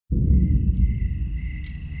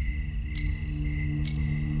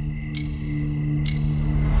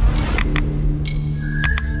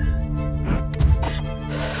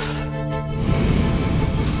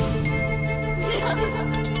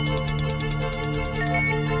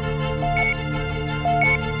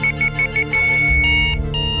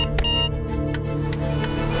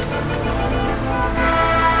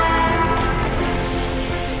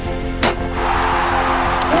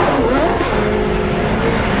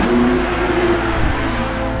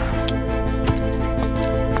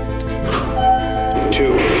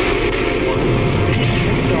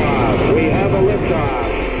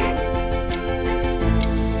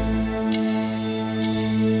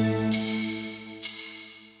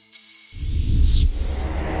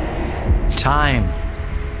Time.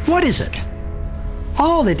 What is it?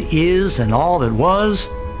 All that is and all that was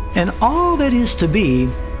and all that is to be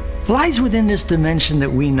lies within this dimension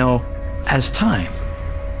that we know as time.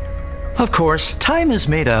 Of course, time is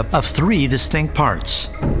made up of three distinct parts: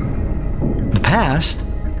 the past,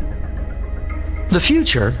 the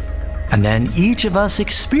future, and then each of us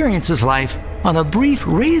experiences life on a brief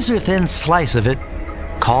razor-thin slice of it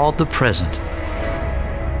called the present.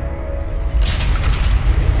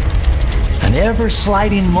 An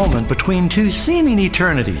ever-sliding moment between two seeming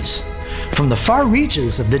eternities, from the far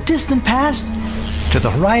reaches of the distant past to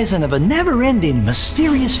the horizon of a never-ending,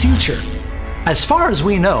 mysterious future. As far as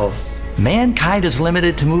we know, mankind is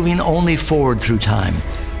limited to moving only forward through time,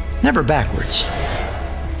 never backwards.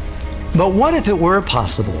 But what if it were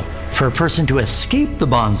possible for a person to escape the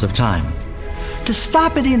bonds of time, to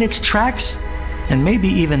stop it in its tracks, and maybe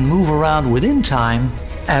even move around within time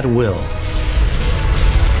at will?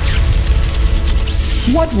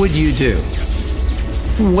 What would you do?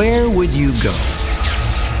 Where would you go?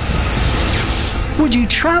 Would you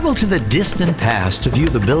travel to the distant past to view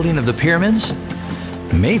the building of the pyramids?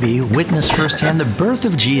 Maybe witness firsthand the birth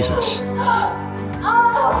of Jesus.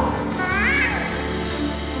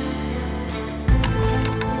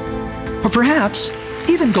 Or perhaps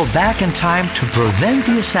even go back in time to prevent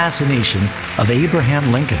the assassination of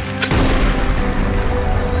Abraham Lincoln.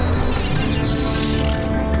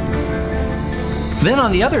 Then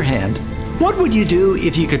on the other hand, what would you do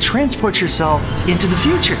if you could transport yourself into the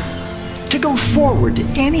future? To go forward to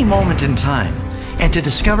any moment in time and to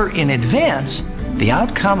discover in advance the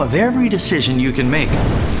outcome of every decision you can make.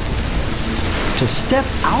 To step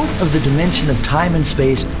out of the dimension of time and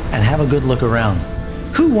space and have a good look around.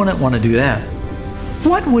 Who wouldn't want to do that?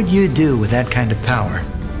 What would you do with that kind of power?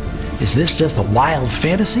 Is this just a wild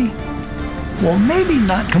fantasy? Well, maybe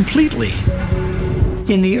not completely.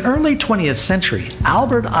 In the early 20th century,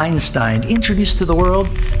 Albert Einstein introduced to the world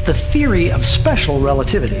the theory of special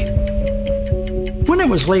relativity. When it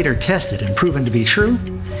was later tested and proven to be true,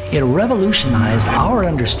 it revolutionized our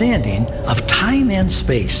understanding of time and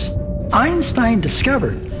space. Einstein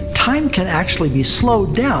discovered time can actually be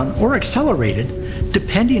slowed down or accelerated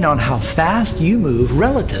depending on how fast you move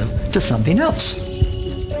relative to something else.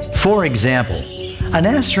 For example, an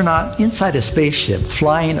astronaut inside a spaceship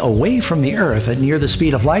flying away from the Earth at near the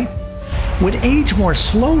speed of light would age more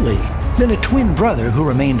slowly than a twin brother who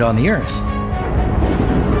remained on the Earth.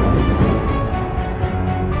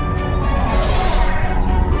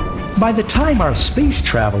 By the time our space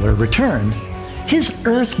traveler returned, his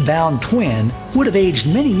Earth-bound twin would have aged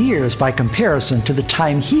many years by comparison to the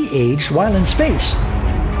time he aged while in space.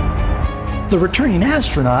 The returning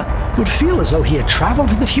astronaut would feel as though he had traveled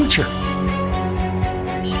to the future.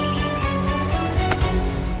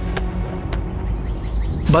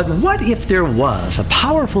 But what if there was a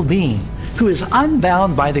powerful being who is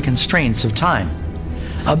unbound by the constraints of time?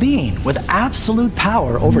 A being with absolute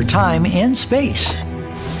power over time and space.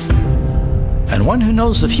 And one who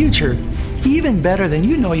knows the future even better than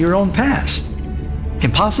you know your own past.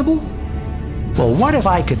 Impossible? Well, what if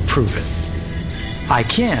I could prove it? I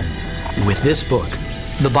can with this book,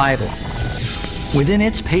 the Bible. Within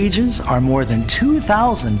its pages are more than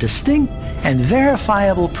 2,000 distinct and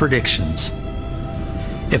verifiable predictions.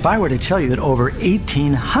 If I were to tell you that over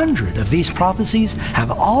 1,800 of these prophecies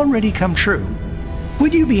have already come true,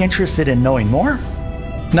 would you be interested in knowing more?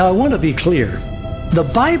 Now, I want to be clear. The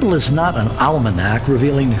Bible is not an almanac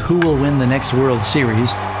revealing who will win the next World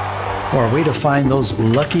Series or a way to find those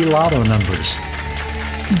lucky lotto numbers.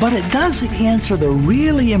 But it does answer the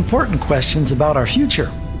really important questions about our future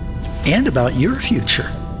and about your future.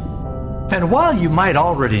 And while you might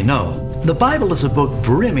already know, the Bible is a book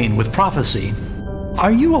brimming with prophecy,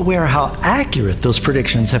 are you aware how accurate those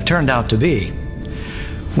predictions have turned out to be?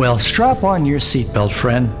 Well, strap on your seatbelt,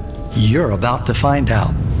 friend. You're about to find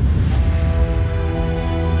out.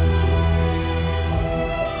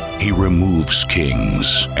 He removes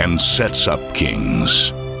kings and sets up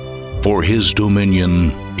kings, for his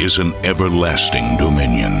dominion is an everlasting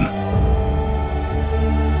dominion.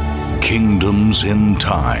 Kingdoms in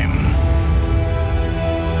time.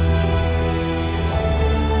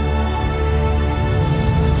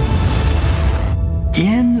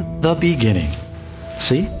 In the beginning.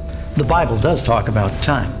 See, the Bible does talk about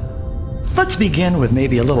time. Let's begin with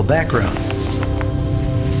maybe a little background.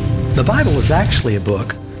 The Bible is actually a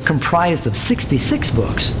book comprised of 66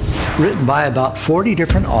 books written by about 40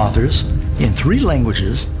 different authors in 3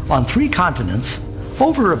 languages on 3 continents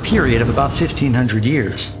over a period of about 1,500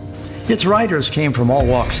 years. Its writers came from all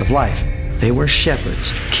walks of life. They were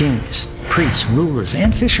shepherds, kings, priests, rulers,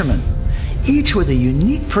 and fishermen. each with a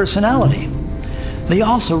unique personality. They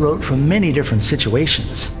also wrote from many different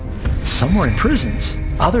situations. Some were in prisons,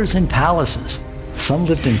 others in palaces. Some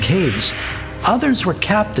lived in caves, others were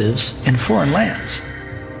captives in foreign lands.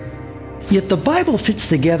 Yet the Bible fits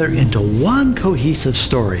together into one cohesive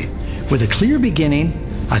story with a clear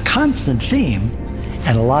beginning, a constant theme,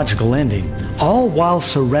 and a logical ending, all while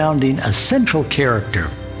surrounding a central character.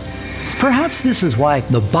 Perhaps this is why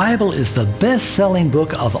the Bible is the best-selling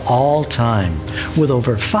book of all time, with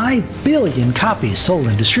over 5 billion copies sold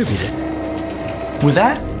and distributed. With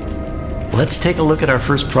that, let's take a look at our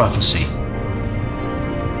first prophecy.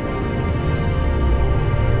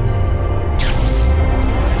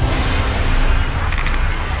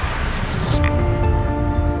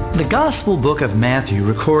 The Gospel book of Matthew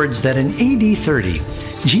records that in AD 30,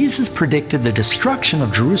 Jesus predicted the destruction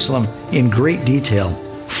of Jerusalem in great detail,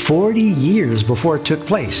 40 years before it took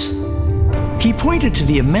place. He pointed to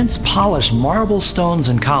the immense polished marble stones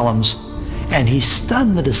and columns, and he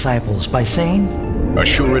stunned the disciples by saying,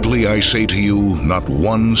 "Assuredly I say to you, not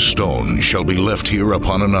one stone shall be left here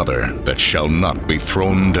upon another that shall not be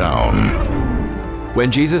thrown down." When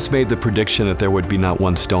Jesus made the prediction that there would be not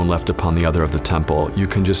one stone left upon the other of the temple, you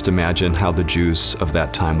can just imagine how the Jews of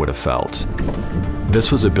that time would have felt. This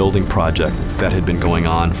was a building project that had been going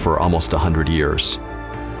on for almost 100 years.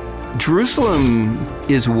 Jerusalem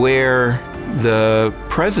is where the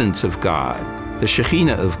presence of God, the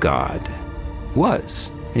Shekhinah of God, was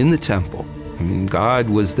in the temple. I mean, God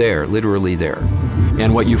was there, literally there.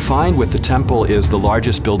 And what you find with the temple is the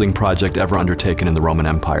largest building project ever undertaken in the Roman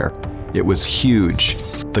Empire. It was huge.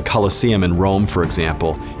 The Colosseum in Rome, for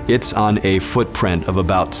example, it's on a footprint of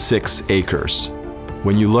about 6 acres.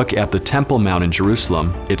 When you look at the Temple Mount in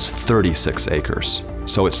Jerusalem, it's 36 acres.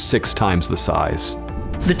 So it's 6 times the size.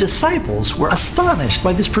 The disciples were astonished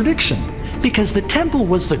by this prediction because the temple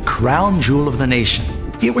was the crown jewel of the nation.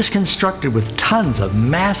 It was constructed with tons of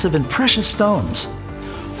massive and precious stones.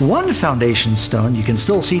 One foundation stone you can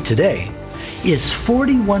still see today is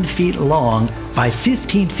 41 feet long by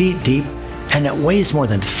 15 feet deep, and it weighs more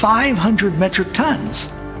than 500 metric tons.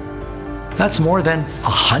 That's more than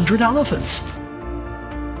 100 elephants.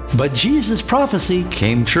 But Jesus' prophecy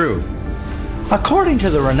came true. According to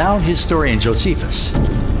the renowned historian Josephus,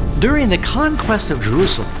 during the conquest of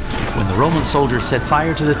Jerusalem, when the Roman soldiers set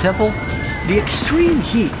fire to the temple, the extreme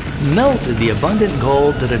heat melted the abundant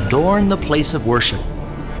gold that adorned the place of worship.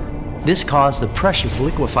 This caused the precious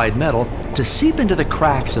liquefied metal to seep into the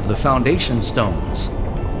cracks of the foundation stones.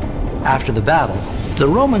 After the battle, the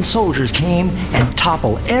Roman soldiers came and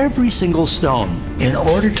toppled every single stone in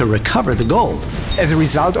order to recover the gold. As a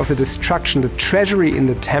result of the destruction, the treasury in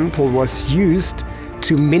the temple was used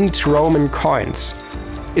to mint Roman coins.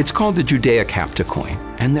 It's called the Judea Capta coin,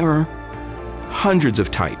 and there are hundreds of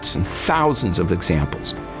types and thousands of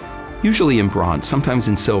examples, usually in bronze, sometimes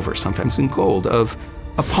in silver, sometimes in gold, of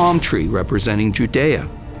a palm tree representing Judea,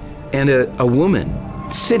 and a woman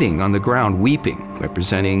sitting on the ground weeping,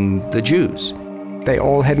 representing the Jews. They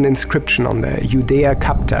all had an inscription on there, Judea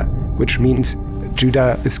Capta, which means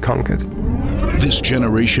Judah is conquered. This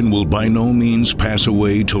generation will by no means pass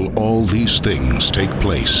away till all these things take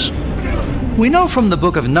place. We know from the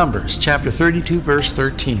book of Numbers, chapter 32, verse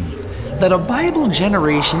 13, that a Bible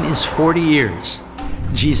generation is 40 years.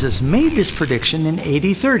 Jesus made this prediction in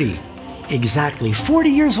AD 30. Exactly 40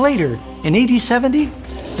 years later, in AD 70,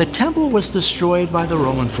 the temple was destroyed by the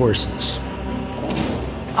Roman forces.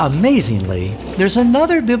 Amazingly, there's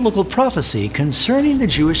another biblical prophecy concerning the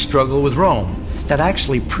Jewish struggle with Rome that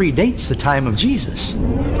actually predates the time of Jesus.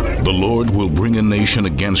 The Lord will bring a nation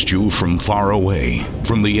against you from far away,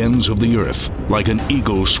 from the ends of the earth, like an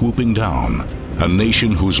eagle swooping down, a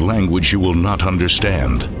nation whose language you will not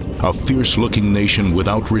understand, a fierce-looking nation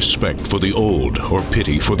without respect for the old or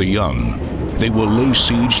pity for the young. They will lay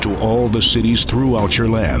siege to all the cities throughout your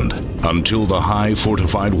land, until the high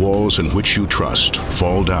fortified walls in which you trust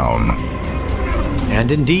fall down.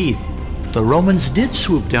 And indeed, the Romans did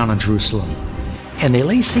swoop down on Jerusalem, and they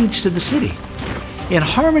lay siege to the city. In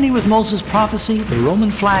harmony with Moses' prophecy, the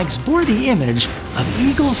Roman flags bore the image of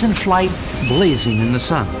eagles in flight blazing in the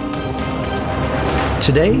sun.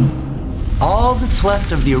 Today, all that's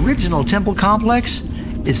left of the original temple complex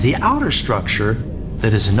is the outer structure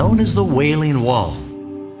that is known as the Wailing Wall.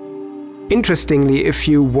 Interestingly, if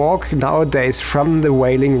you walk nowadays from the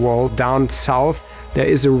Wailing Wall down south, there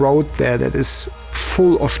is a road there that is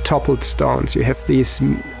full of toppled stones. You have these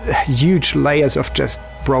huge layers of just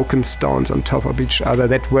broken stones on top of each other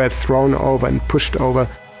that were thrown over and pushed over.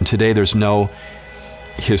 Today there's no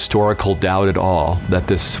historical doubt at all that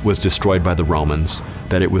this was destroyed by the Romans.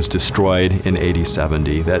 that it was destroyed in AD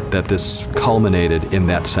 70, that this culminated in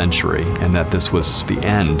that century, and that this was the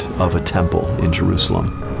end of a temple in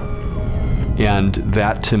Jerusalem. And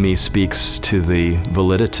that, to me, speaks to the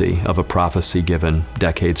validity of a prophecy given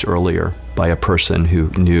decades earlier by a person who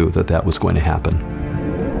knew that that was going to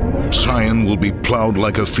happen. Zion will be plowed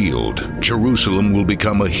like a field. Jerusalem will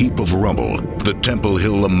become a heap of rubble. The Temple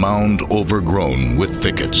Hill a mound overgrown with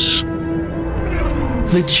thickets.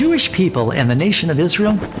 The Jewish people and the nation of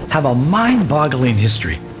Israel have a mind-boggling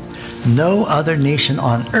history. No other nation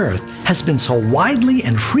on earth has been so widely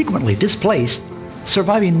and frequently displaced,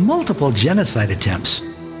 surviving multiple genocide attempts.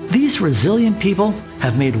 These resilient people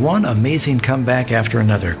have made one amazing comeback after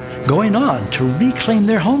another, going on to reclaim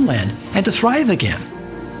their homeland and to thrive again.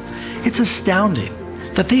 It's astounding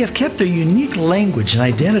that they have kept their unique language and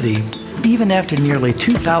identity even after nearly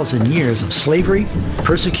 2,000 years of slavery,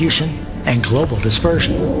 persecution, and global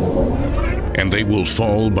dispersion. And they will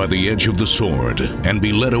fall by the edge of the sword and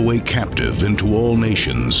be led away captive into all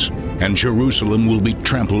nations. And Jerusalem will be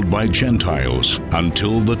trampled by Gentiles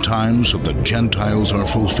until the times of the Gentiles are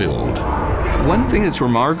fulfilled. One thing that's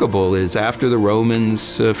remarkable is after the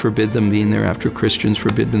Romans forbid them being there, after Christians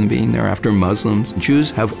forbid them being there, after Muslims,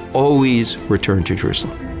 Jews have always returned to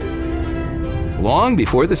Jerusalem. Long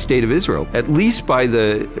before the State of Israel, at least by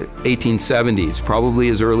the 1870s, probably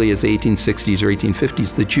as early as 1860s or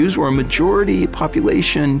 1850s, the Jews were a majority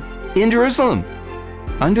population in Jerusalem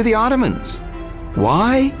under the Ottomans.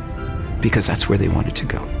 Why? Because that's where they wanted to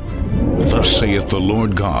go. Thus saith the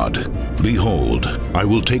Lord God, Behold, I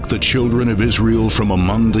will take the children of Israel from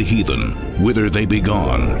among the heathen, whither they be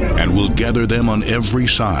gone, and will gather them on every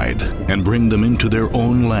side, and bring them into their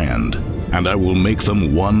own land. And I will make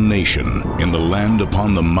them one nation in the land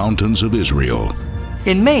upon the mountains of Israel.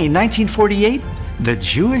 In May 1948, the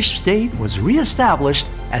Jewish state was reestablished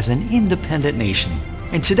as an independent nation.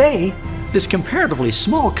 And today, this comparatively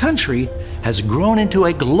small country has grown into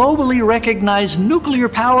a globally recognized nuclear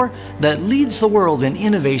power that leads the world in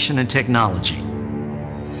innovation and technology.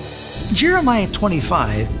 Jeremiah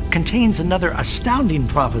 25 contains another astounding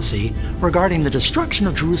prophecy regarding the destruction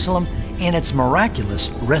of Jerusalem and its miraculous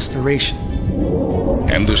restoration.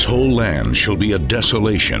 And this whole land shall be a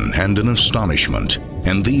desolation and an astonishment,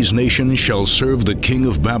 and these nations shall serve the king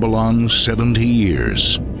of Babylon 70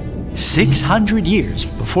 years. 600 years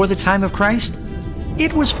before the time of Christ,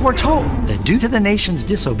 it was foretold that due to the nation's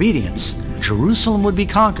disobedience, Jerusalem would be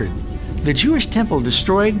conquered, the Jewish temple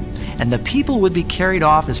destroyed, and the people would be carried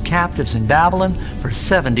off as captives in Babylon for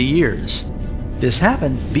 70 years. This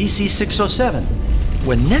happened BC 607,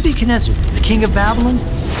 when Nebuchadnezzar, the king of Babylon,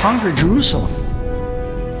 conquered Jerusalem.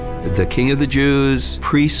 The king of the Jews,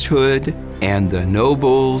 priesthood, and the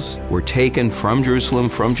nobles were taken from Jerusalem,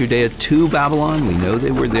 from Judea to Babylon. We know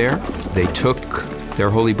they were there. They took their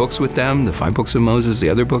holy books with them, the 5 books of Moses, the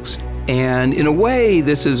other books. And in a way,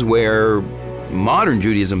 this is where modern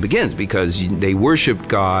Judaism begins, because they worshiped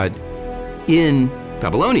God in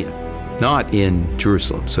Babylonia, not in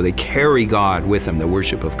Jerusalem. So they carry God with them, the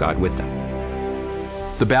worship of God with them.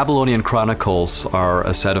 The Babylonian Chronicles are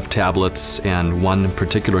a set of tablets, and one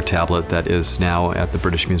particular tablet that is now at the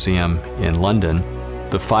British Museum in London.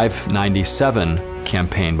 The 597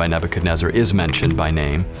 campaign by Nebuchadnezzar is mentioned by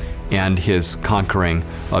name, and his conquering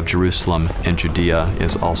of Jerusalem and Judea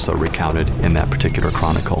is also recounted in that particular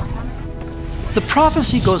chronicle. The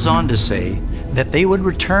prophecy goes on to say that they would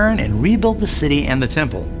return and rebuild the city and the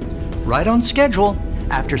temple. Right on schedule,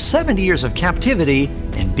 after 70 years of captivity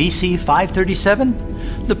in BC 537,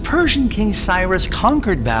 the Persian king Cyrus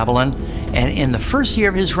conquered Babylon, and in the first year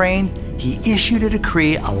of his reign, he issued a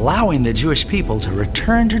decree allowing the Jewish people to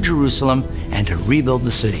return to Jerusalem and to rebuild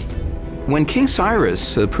the city. When King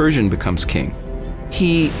Cyrus, the Persian, becomes king,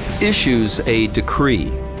 he issues a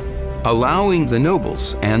decree allowing the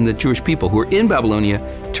nobles and the Jewish people who are in Babylonia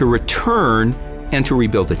to return and to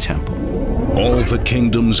rebuild the temple. All the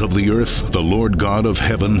kingdoms of the earth the Lord God of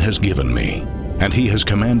heaven has given me, and he has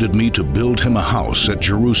commanded me to build him a house at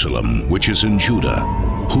Jerusalem, which is in Judah.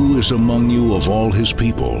 Who is among you of all his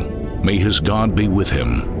people? May his God be with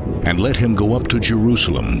him. And let him go up to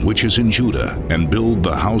Jerusalem, which is in Judah, and build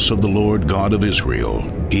the house of the Lord God of Israel.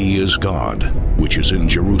 He is God, which is in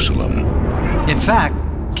Jerusalem. In fact,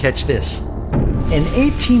 catch this. In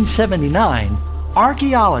 1879,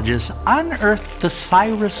 archaeologists unearthed the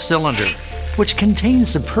Cyrus cylinder, which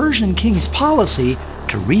contains the Persian king's policy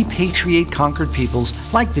to repatriate conquered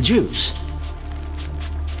peoples like the Jews.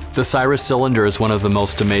 The Cyrus cylinder is one of the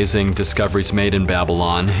most amazing discoveries made in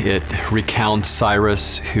Babylon. It recounts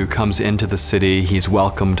Cyrus, who comes into the city. He's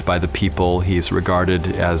welcomed by the people. He's regarded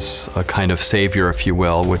as a kind of savior, if you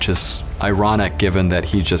will, which is ironic given that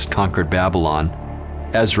he just conquered Babylon.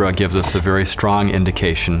 Ezra gives us a very strong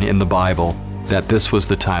indication in the Bible that this was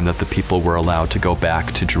the time that the people were allowed to go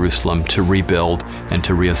back to Jerusalem to rebuild and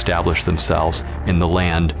to reestablish themselves in the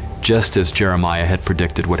land, just as Jeremiah had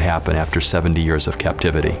predicted would happen after 70 years of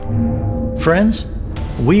captivity. Friends,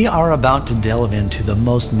 we are about to delve into the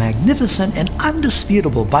most magnificent and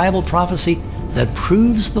undisputable Bible prophecy that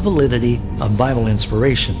proves the validity of Bible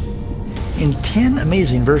inspiration. In 10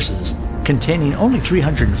 amazing verses, containing only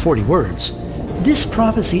 340 words, this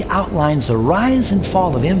prophecy outlines the rise and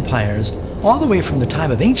fall of empires all the way from the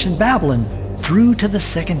time of ancient Babylon through to the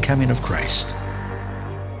second coming of Christ.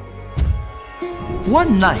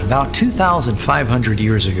 One night, about 2,500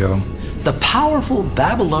 years ago, the powerful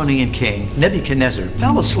Babylonian king Nebuchadnezzar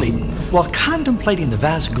fell asleep while contemplating the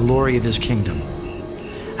vast glory of his kingdom.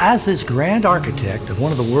 As this grand architect of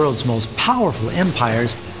one of the world's most powerful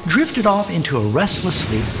empires drifted off into a restless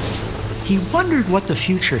sleep, he wondered what the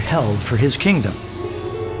future held for his kingdom.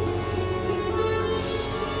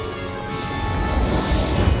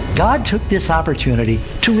 God took this opportunity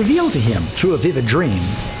to reveal to him through a vivid dream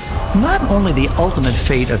not only the ultimate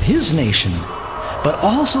fate of his nation, but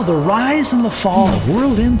also the rise and the fall of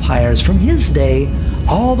world empires from his day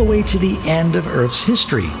all the way to the end of Earth's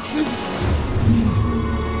history.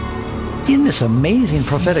 In this amazing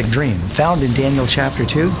prophetic dream found in Daniel chapter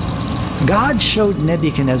 2, God showed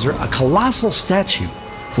Nebuchadnezzar a colossal statue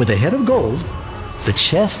with a head of gold, the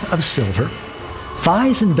chest of silver,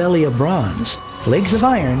 thighs and belly of bronze, legs of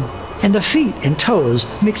iron, and the feet and toes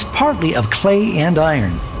mixed partly of clay and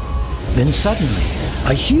iron. Then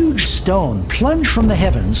suddenly, a huge stone plunged from the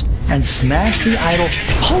heavens and smashed the idol,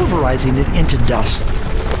 pulverizing it into dust.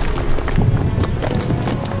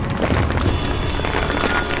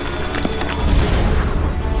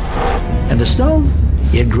 And the stone,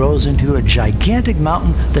 it grows into a gigantic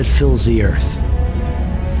mountain that fills the earth.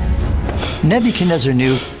 Nebuchadnezzar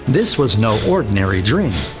knew this was no ordinary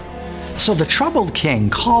dream. So the troubled king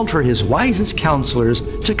called for his wisest counselors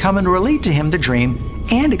to come and relate to him the dream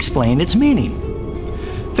and explain its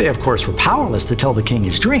meaning. They, of course, were powerless to tell the king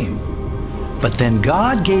his dream. But then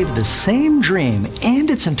God gave the same dream and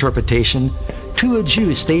its interpretation to a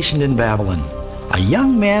Jew stationed in Babylon, a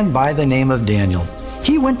young man by the name of Daniel.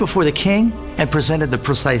 He went before the king and presented the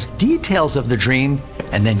precise details of the dream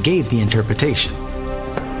and then gave the interpretation.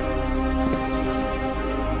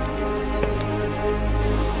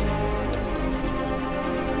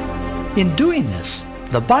 In doing this,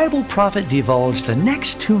 the Bible prophet divulged the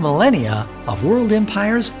next 2 millennia of world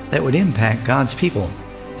empires that would impact God's people.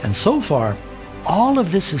 And so far, all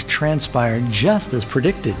of this has transpired just as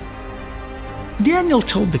predicted. Daniel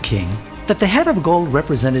told the king that the head of gold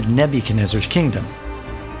represented Nebuchadnezzar's kingdom.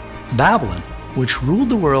 Babylon, which ruled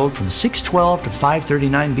the world from 612 to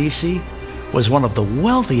 539 BC, was one of the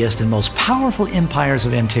wealthiest and most powerful empires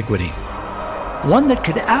of antiquity, one that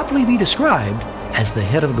could aptly be described as the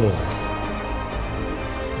head of gold.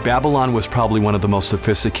 Babylon was probably one of the most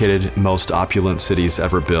sophisticated, most opulent cities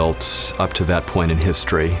ever built up to that point in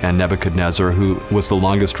history. And Nebuchadnezzar, who was the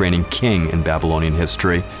longest reigning king in Babylonian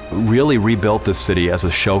history, really rebuilt this city as a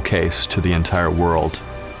showcase to the entire world.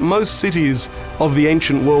 Most cities of the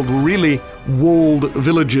ancient world were really walled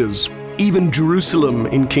villages. Even Jerusalem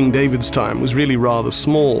in King David's time was really rather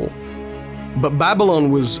small. But Babylon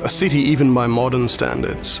was a city even by modern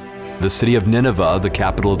standards. The city of Nineveh, the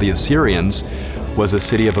capital of the Assyrians, was a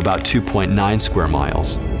city of about 2.9 square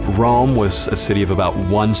miles. Rome was a city of about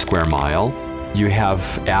 1 square mile. You have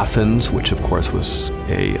Athens, which of course was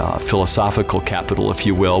a philosophical capital, if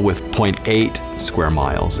you will, with 0.8 square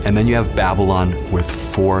miles. And then you have Babylon with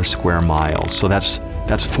 4 square miles. So that's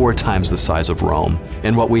 4 times the size of Rome.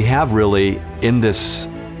 And what we have really in this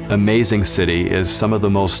amazing city is some of the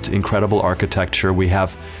most incredible architecture. We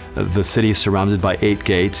have the city surrounded by 8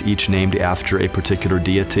 gates, each named after a particular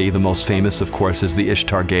deity. The most famous, of course, is the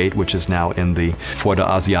Ishtar Gate, which is now in the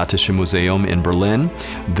Vorderasiatische Museum in Berlin.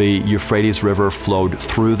 The Euphrates River flowed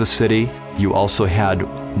through the city. You also had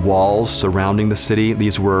walls surrounding the city.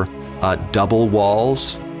 These were double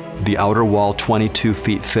walls. The outer wall 22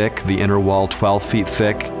 feet thick, the inner wall 12 feet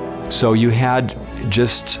thick. So you had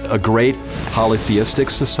just a great polytheistic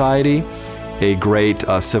society, a great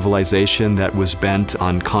civilization that was bent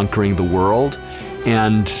on conquering the world,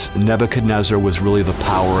 and Nebuchadnezzar was really the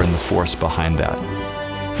power and the force behind that.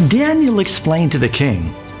 Daniel explained to the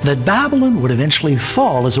king that Babylon would eventually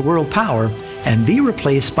fall as a world power and be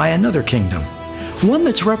replaced by another kingdom, one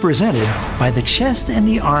that's represented by the chest and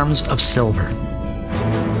the arms of silver.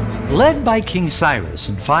 Led by King Cyrus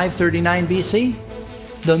in 539 BC,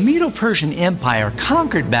 the Medo-Persian Empire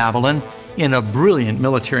conquered Babylon in a brilliant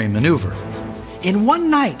military maneuver. In one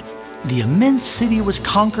night, the immense city was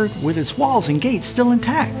conquered with its walls and gates still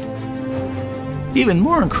intact. Even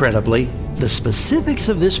more incredibly, the specifics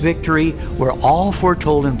of this victory were all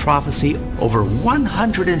foretold in prophecy over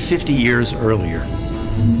 150 years earlier.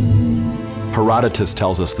 Herodotus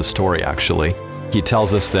tells us the story, actually. He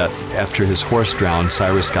tells us that after his horse drowned,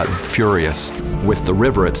 Cyrus got furious with the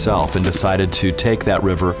river itself and decided to take that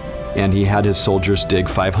river, and he had his soldiers dig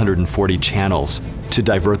 540 channels to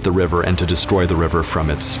divert the river and to destroy the river from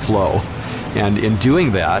its flow. And in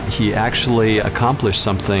doing that, he actually accomplished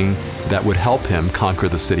something that would help him conquer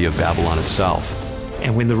the city of Babylon itself.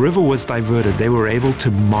 And when the river was diverted, they were able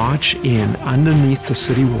to march in underneath the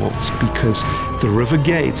city walls because the river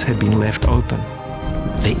gates had been left open.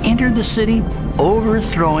 They entered the city,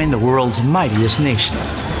 overthrowing the world's mightiest nation.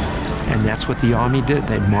 And that's what the army did.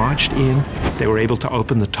 They marched in, they were able to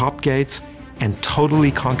open the top gates and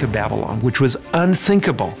totally conquer Babylon, which was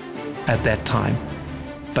unthinkable at that time.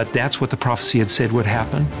 But that's what the prophecy had said would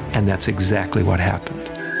happen, and that's exactly what happened.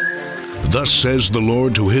 Thus says the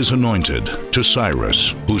Lord to his anointed, to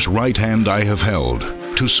Cyrus, whose right hand I have held,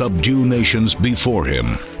 to subdue nations before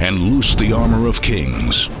him, and loose the armor of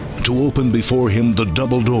kings, to open before him the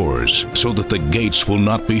double doors, so that the gates will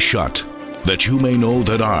not be shut, that you may know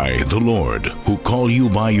that I, the Lord, who call you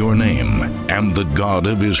by your name, am the God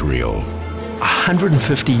of Israel.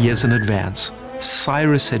 150 years in advance,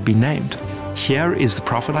 Cyrus had been named. Here is the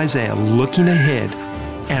prophet Isaiah looking ahead,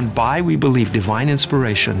 and by, we believe, divine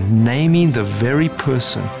inspiration, naming the very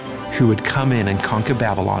person who would come in and conquer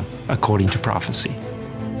Babylon according to prophecy.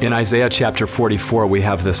 In Isaiah chapter 44, we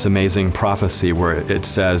have this amazing prophecy where it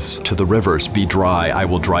says, to the rivers, be dry, I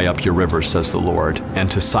will dry up your rivers, says the Lord. And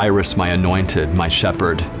to Cyrus, my anointed, my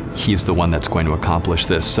shepherd, he's the one that's going to accomplish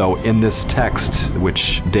this. So in this text,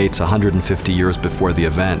 which dates 150 years before the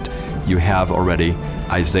event, you have already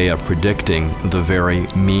Isaiah predicting the very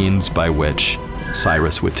means by which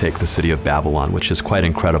Cyrus would take the city of Babylon, which is quite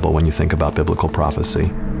incredible when you think about biblical prophecy.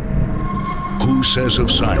 Who says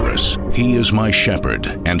of Cyrus, he is my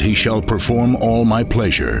shepherd, and he shall perform all my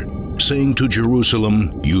pleasure, saying to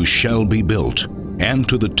Jerusalem, you shall be built, and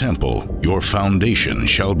to the temple, your foundation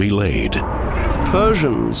shall be laid.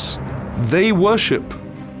 Persians, they worship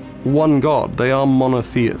one God. They are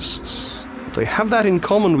monotheists. They have that in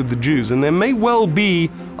common with the Jews, and there may well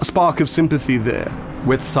be a spark of sympathy there.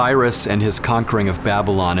 With Cyrus and his conquering of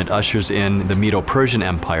Babylon, it ushers in the Medo-Persian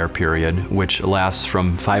Empire period, which lasts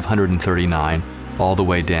from 539 all the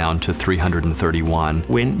way down to 331.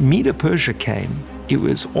 When Medo-Persia came, it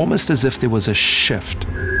was almost as if there was a shift.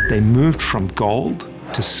 They moved from gold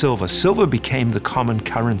to silver. Silver became the common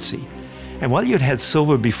currency. And while you'd had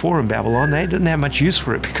silver before in Babylon, they didn't have much use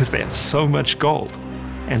for it because they had so much gold.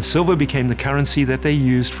 And silver became the currency that they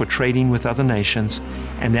used for trading with other nations,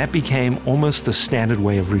 and that became almost the standard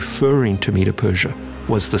way of referring to Medo-Persia,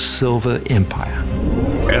 was the Silver Empire.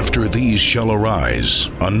 After these shall arise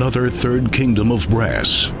another third kingdom of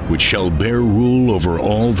brass, which shall bear rule over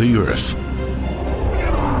all the earth.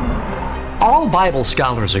 All Bible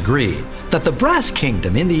scholars agree that the brass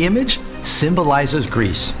kingdom in the image symbolizes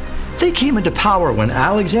Greece. They came into power when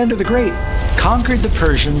Alexander the Great conquered the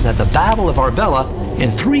Persians at the Battle of Arbela in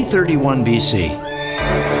 331 BC.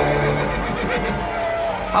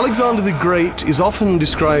 Alexander the Great is often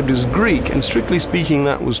described as Greek, and strictly speaking,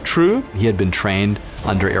 that was true. He had been trained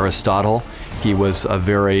under Aristotle. He was a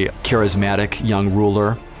very charismatic young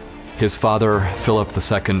ruler. His father, Philip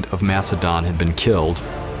II of Macedon, had been killed,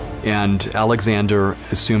 and Alexander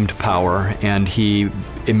assumed power, and he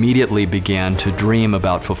immediately began to dream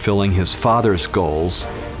about fulfilling his father's goals,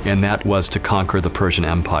 and that was to conquer the Persian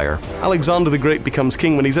Empire. Alexander the Great becomes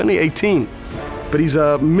king when he's only 18, but he's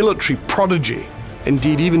a military prodigy.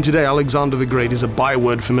 Indeed, even today, Alexander the Great is a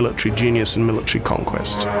byword for military genius and military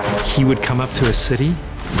conquest. He would come up to a city,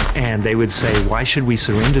 and they would say, why should we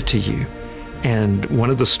surrender to you? And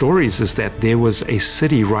one of the stories is that there was a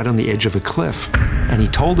city right on the edge of a cliff, and he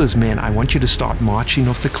told his men, I want you to start marching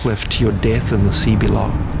off the cliff to your death in the sea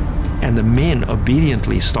below. And the men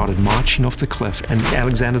obediently started marching off the cliff, and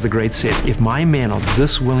Alexander the Great said, if my men are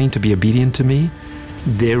this willing to be obedient to me,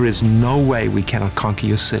 there is no way we cannot conquer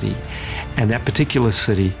your city. And that particular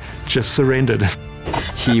city just surrendered.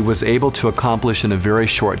 He was able to accomplish in a very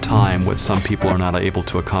short time what some people are not able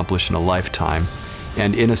to accomplish in a lifetime.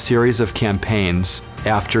 And in a series of campaigns,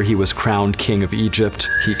 after he was crowned king of Egypt,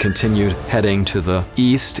 he continued heading to the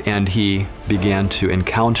east, and he began to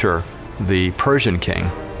encounter the Persian king,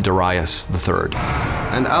 Darius III.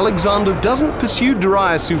 And Alexander doesn't pursue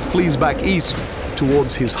Darius, who flees back east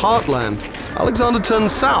towards his heartland. Alexander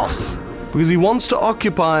turns south because he wants to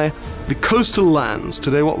occupy the coastal lands,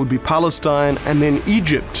 today what would be Palestine, and then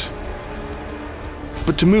Egypt.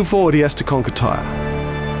 But to move forward, he has to conquer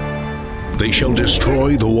Tyre. They shall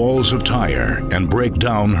destroy the walls of Tyre and break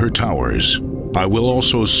down her towers. I will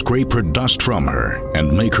also scrape her dust from her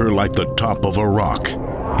and make her like the top of a rock.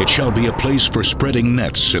 It shall be a place for spreading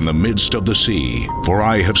nets in the midst of the sea, for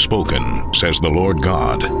I have spoken, says the Lord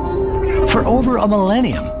God. For over a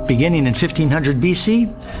millennium, beginning in 1500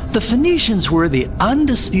 BC, the Phoenicians were the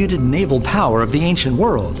undisputed naval power of the ancient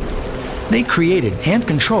world. They created and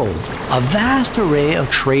controlled a vast array of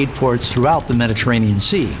trade ports throughout the Mediterranean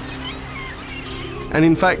Sea. And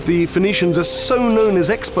in fact, the Phoenicians are so known as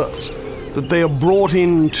experts that they are brought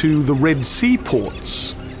into the Red Sea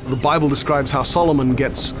ports. The Bible describes how Solomon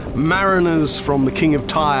gets mariners from the king of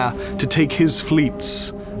Tyre to take his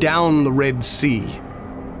fleets down the Red Sea.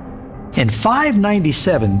 In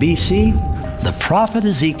 597 BC, the prophet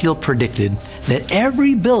Ezekiel predicted that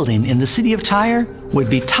every building in the city of Tyre would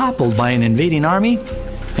be toppled by an invading army.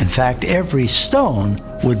 In fact, every stone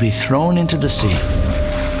would be thrown into the sea.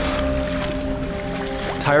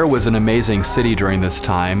 Tyre was an amazing city during this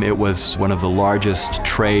time. It was one of the largest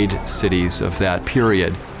trade cities of that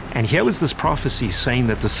period. And here was this prophecy saying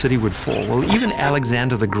that the city would fall. Well, even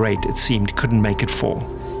Alexander the Great, it seemed, couldn't make it fall.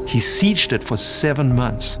 He sieged it for 7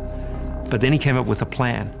 months. But then he came up with a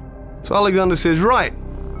plan. So Alexander says, right,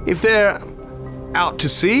 if they're out to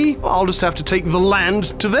sea, I'll just have to take the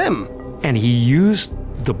land to them. And he used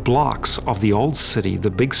the blocks of the old city,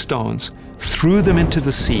 the big stones, threw them into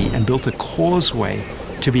the sea and built a causeway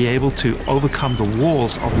to be able to overcome the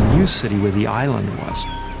walls of the new city where the island was.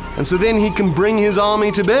 And so then he can bring his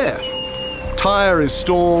army to bear. Tyre is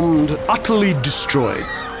stormed, utterly destroyed.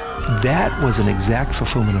 That was an exact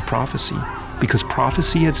fulfillment of prophecy, because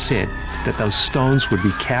prophecy had said that those stones would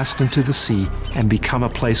be cast into the sea and become a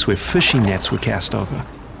place where fishing nets were cast over.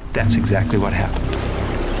 That's exactly what happened.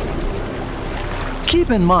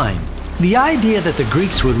 Keep in mind, the idea that the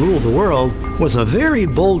Greeks would rule the world was a very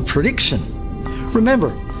bold prediction. Remember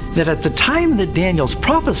that at the time that Daniel's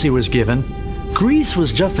prophecy was given, Greece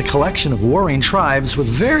was just a collection of warring tribes with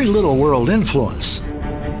very little world influence.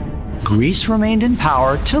 Greece remained in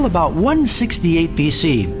power till about 168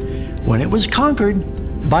 BC, when it was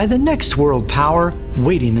conquered by the next world power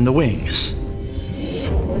waiting in the wings.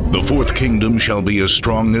 The fourth kingdom shall be as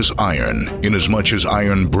strong as iron, inasmuch as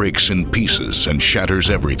iron breaks in pieces and shatters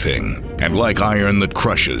everything. And like iron that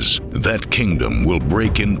crushes, that kingdom will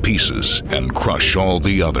break in pieces and crush all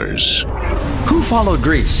the others. Who followed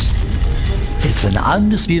Greece? It's an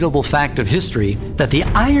undisputable fact of history that the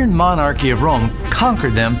Iron Monarchy of Rome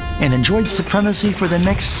conquered them and enjoyed supremacy for the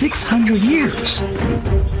next 600 years.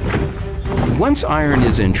 Once iron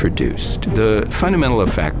is introduced, the fundamental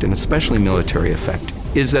effect, and especially military effect,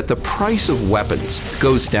 is that the price of weapons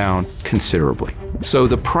goes down considerably. So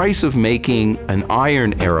the price of making an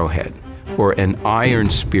iron arrowhead, or an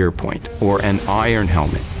iron spear point, or an iron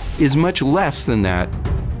helmet is much less than that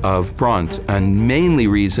of bronze. And mainly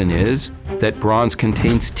reason is that bronze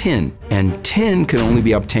contains tin, and tin can only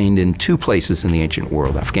be obtained in two places in the ancient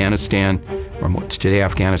world: Afghanistan, or what's today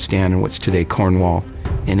Afghanistan, and what's today Cornwall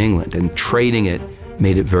in England. And trading it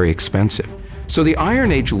made it very expensive. So the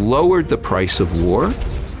Iron Age lowered the price of war,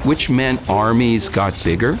 which meant armies got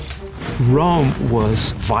bigger. Rome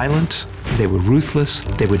was violent, they were ruthless,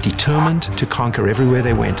 they were determined to conquer everywhere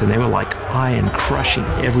they went, and they were like iron, crushing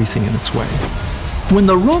everything in its way. When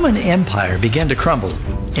the Roman Empire began to crumble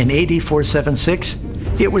in AD 476,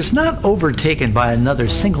 it was not overtaken by another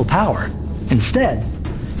single power. Instead,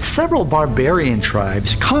 several barbarian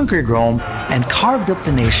tribes conquered Rome and carved up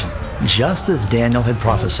the nation, just as Daniel had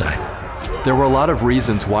prophesied. There were a lot of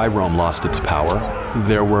reasons why Rome lost its power.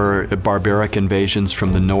 There were barbaric invasions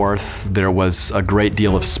from the north. There was a great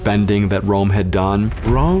deal of spending that Rome had done.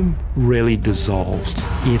 Rome really dissolved.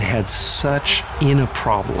 It had such inner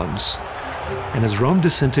problems. And as Rome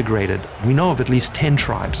disintegrated, we know of at least 10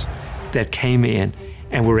 tribes that came in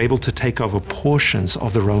and were able to take over portions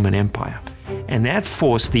of the Roman Empire. And that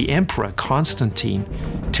forced the emperor, Constantine,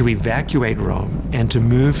 to evacuate Rome and to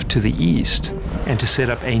move to the east and to set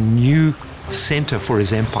up a new center for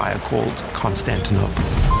his empire called Constantinople.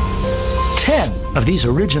 10 of these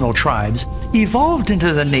original tribes evolved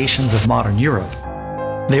into the nations of modern Europe.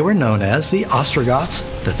 They were known as the Ostrogoths,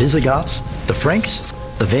 the Visigoths, the Franks,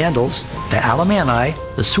 the Vandals, the Alemanni,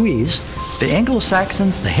 the Swedes, the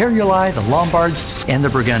Anglo-Saxons, the Heruli, the Lombards, and the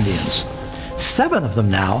Burgundians. 7 of them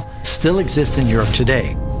now still exist in Europe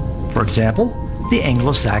today. For example, the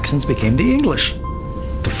Anglo-Saxons became the English,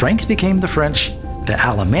 the Franks became the French, the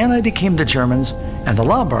Alemanni became the Germans, and the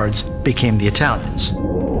Lombards became the Italians.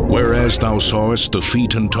 Whereas thou sawest the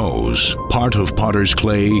feet and toes, part of potter's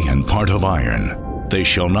clay and part of iron, they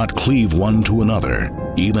shall not cleave one to another,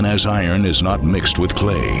 even as iron is not mixed with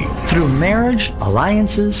clay. Through marriage,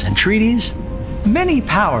 alliances, and treaties, many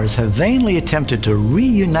powers have vainly attempted to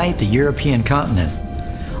reunite the European continent.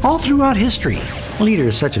 All throughout history,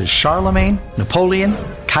 leaders such as Charlemagne, Napoleon,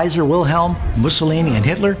 Kaiser Wilhelm, Mussolini, and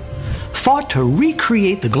Hitler fought to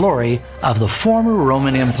recreate the glory of the former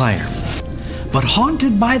Roman Empire. But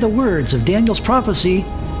haunted by the words of Daniel's prophecy,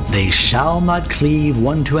 they shall not cleave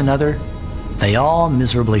one to another, they all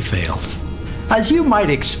miserably failed. As you might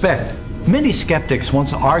expect, many skeptics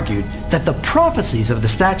once argued that the prophecies of the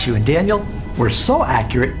statue in Daniel were so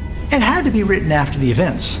accurate it had to be written after the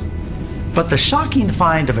events. But the shocking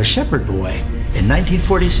find of a shepherd boy in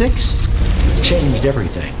 1946 changed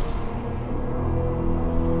everything.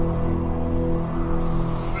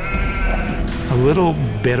 A little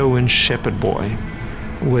Bedouin shepherd boy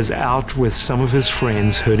was out with some of his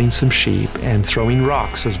friends herding some sheep and throwing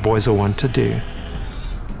rocks, as boys are wont to do.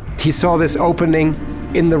 He saw this opening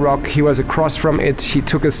in the rock, he was across from it, he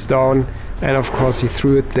took a stone and of course he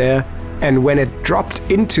threw it there. And when it dropped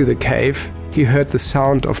into the cave, he heard the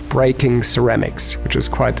sound of breaking ceramics, which is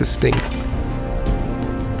quite distinct.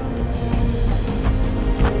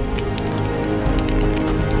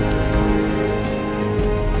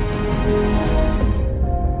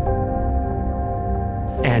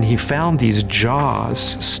 And he found these jars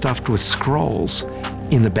stuffed with scrolls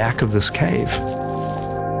in the back of this cave.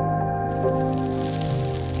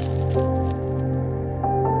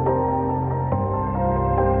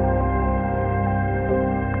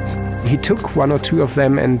 He took one or two of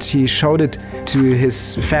them and he showed it to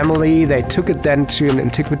his family. They took it then to an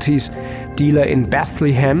antiquities dealer in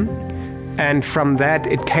Bethlehem. And from that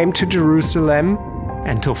it came to Jerusalem.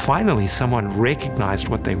 Until finally someone recognized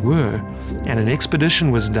what they were, and an expedition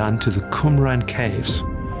was done to the Qumran caves.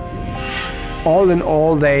 All in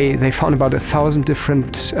all, they found about 1,000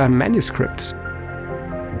 different manuscripts.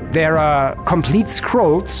 There are complete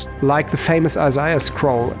scrolls, like the famous Isaiah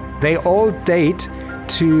scroll. They all date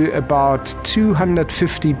to about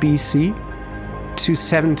 250 BC to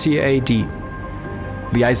 70 AD.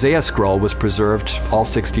 The Isaiah scroll was preserved, all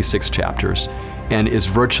 66 chapters, and is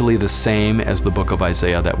virtually the same as the book of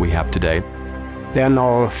Isaiah that we have today. There are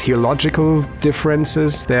no theological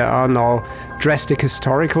differences, there are no drastic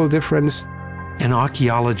historical differences. An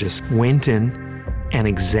archaeologist went in and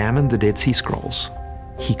examined the Dead Sea Scrolls.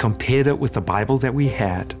 He compared it with the Bible that we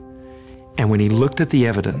had, and when he looked at the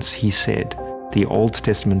evidence, he said, the Old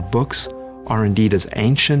Testament books are indeed as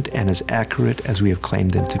ancient and as accurate as we have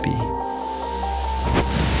claimed them to be.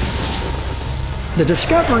 The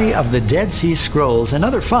discovery of the Dead Sea Scrolls and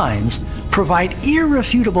other finds provide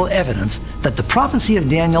irrefutable evidence that the prophecy of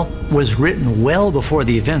Daniel was written well before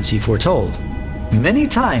the events he foretold. Many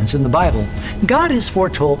times in the Bible, God has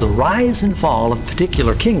foretold the rise and fall of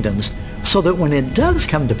particular kingdoms so that when it does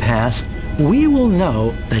come to pass, we will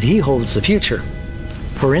know that He holds the future.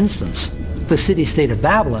 For instance, the city-state of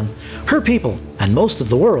Babylon, her people, and most of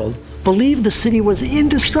the world believed the city was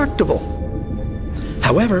indestructible.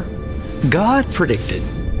 However, God predicted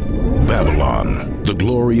Babylon, the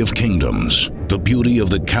glory of kingdoms, the beauty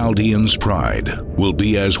of the Chaldeans' pride, will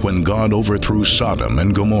be as when God overthrew Sodom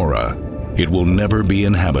and Gomorrah. It will never be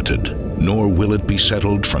inhabited, nor will it be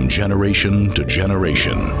settled from generation to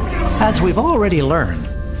generation. As we've already learned,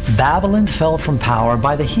 Babylon fell from power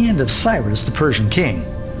by the hand of Cyrus, the Persian king.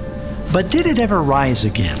 But did it ever rise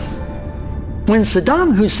again? When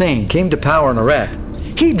Saddam Hussein came to power in Iraq,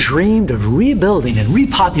 he dreamed of rebuilding and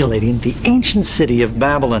repopulating the ancient city of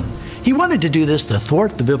Babylon. He wanted to do this to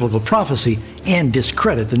thwart the biblical prophecy and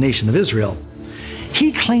discredit the nation of Israel.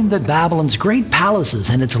 He claimed that Babylon's great palaces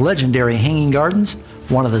and its legendary hanging gardens,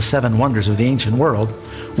 one of the 7 wonders of the ancient world,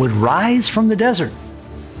 would rise from the desert.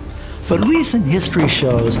 But recent history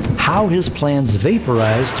shows how his plans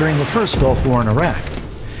vaporized during the first Gulf War in Iraq.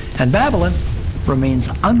 And Babylon remains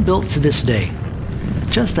unbuilt to this day.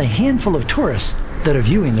 Just a handful of tourists that are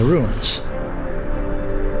viewing the ruins.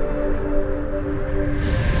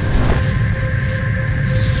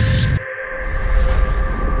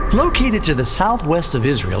 Located to the southwest of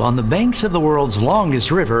Israel on the banks of the world's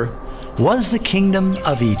longest river was the Kingdom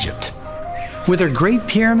of Egypt. With her great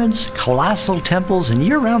pyramids, colossal temples, and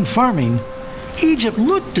year-round farming, Egypt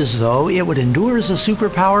looked as though it would endure as a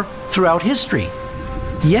superpower throughout history.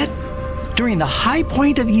 Yet, during the high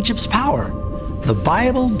point of Egypt's power, the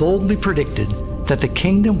Bible boldly predicted that the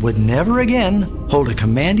kingdom would never again hold a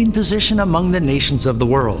commanding position among the nations of the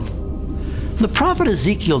world. The prophet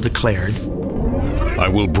Ezekiel declared, I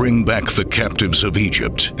will bring back the captives of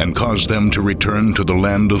Egypt and cause them to return to the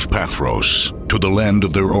land of Pathros, to the land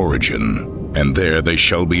of their origin. And there they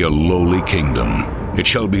shall be a lowly kingdom. It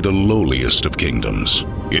shall be the lowliest of kingdoms.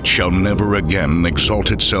 It shall never again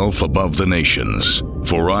exalt itself above the nations.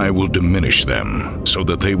 For I will diminish them, so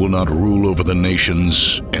that they will not rule over the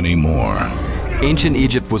nations anymore. Ancient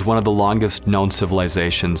Egypt was one of the longest known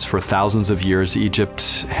civilizations. For thousands of years,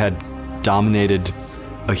 Egypt had dominated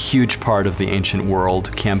a huge part of the ancient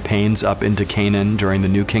world. Campaigns up into Canaan during the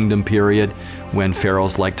New Kingdom period, when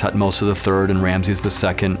pharaohs like Thutmose III and Ramses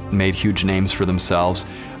II made huge names for themselves.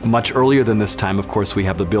 Much earlier than this time, of course, we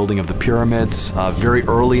have the building of the pyramids, very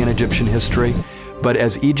early in Egyptian history. But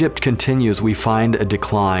as Egypt continues, we find a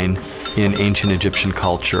decline in ancient Egyptian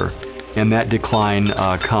culture. And that decline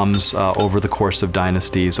comes over the course of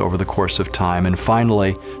dynasties, over the course of time. And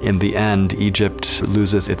finally, in the end, Egypt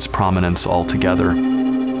loses its prominence altogether.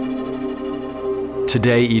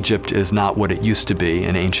 Today, Egypt is not what it used to be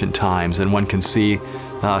in ancient times, and one can see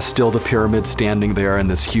still the pyramids standing there in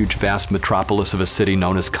this huge, vast metropolis of a city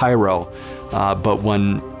known as Cairo. But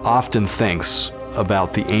one often thinks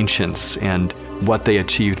about the ancients and what they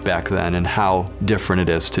achieved back then and how different it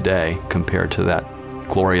is today compared to that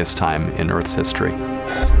glorious time in Earth's history.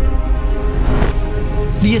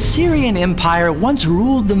 The Assyrian Empire once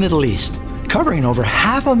ruled the Middle East, covering over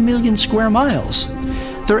 500,000 square miles.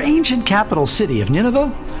 Their ancient capital city of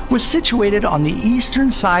Nineveh was situated on the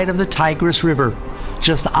eastern side of the Tigris River,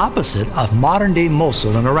 just opposite of modern-day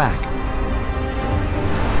Mosul in Iraq.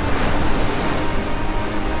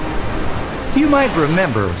 You might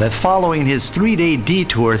remember that following his 3-day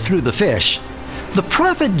detour through the fish, the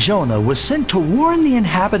prophet Jonah was sent to warn the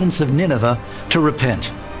inhabitants of Nineveh to repent.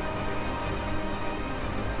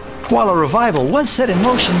 While a revival was set in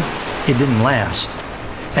motion, it didn't last,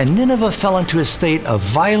 and Nineveh fell into a state of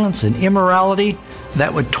violence and immorality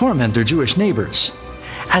that would torment their Jewish neighbors.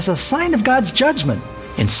 As a sign of God's judgment,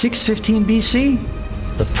 in 615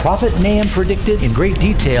 BC, the prophet Nahum predicted in great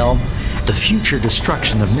detail the future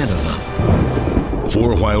destruction of Nineveh.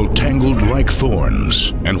 For while tangled like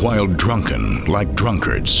thorns, and while drunken like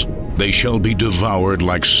drunkards, they shall be devoured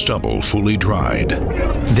like stubble fully dried.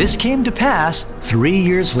 This came to pass 3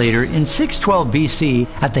 years later in 612 BC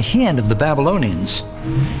at the hand of the Babylonians.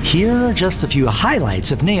 Here are just a few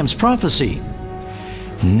highlights of Nahum's prophecy.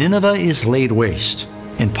 Nineveh is laid waste,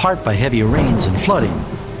 in part by heavy rains and flooding.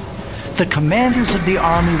 The commanders of the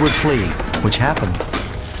army would flee, which happened.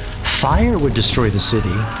 Fire would destroy the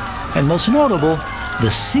city, and most notable, the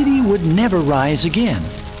city would never rise again.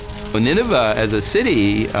 Well, Nineveh as a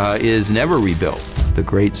city is never rebuilt. The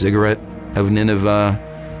great ziggurat of Nineveh,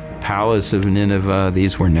 palace of Nineveh,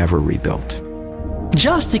 these were never rebuilt.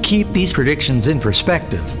 Just to keep these predictions in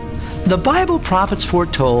perspective, the Bible prophets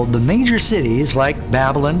foretold the major cities like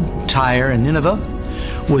Babylon, Tyre, and Nineveh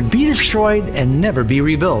would be destroyed and never be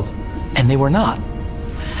rebuilt, and they were not.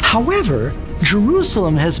 However,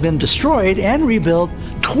 Jerusalem has been destroyed and rebuilt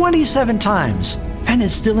 27 times, and it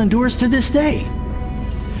still endures to this day.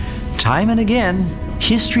 Time and again,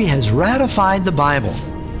 history has ratified the Bible.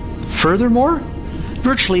 Furthermore,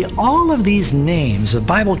 virtually all of these names of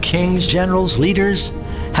Bible kings, generals, leaders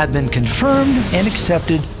have been confirmed and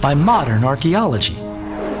accepted by modern archaeology.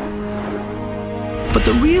 But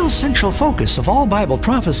the real central focus of all Bible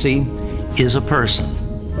prophecy is a person.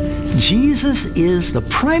 Jesus is the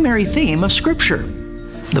primary theme of Scripture.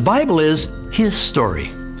 The Bible is His story.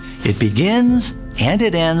 It begins and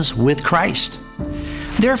it ends with Christ.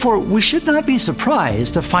 Therefore, we should not be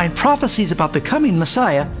surprised to find prophecies about the coming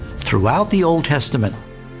Messiah throughout the Old Testament.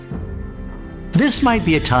 This might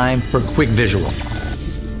be a time for a quick visual.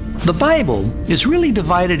 The Bible is really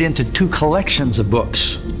divided into two collections of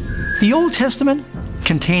books. The Old Testament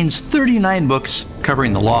contains 39 books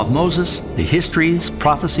covering the Law of Moses, the histories,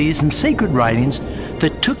 prophecies, and sacred writings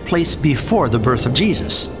that took place before the birth of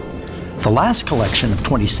Jesus. The last collection of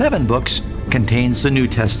 27 books contains the New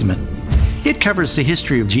Testament. It covers the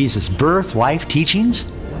history of Jesus' birth, life, teachings.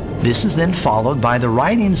 This is then followed by the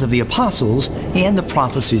writings of the apostles and the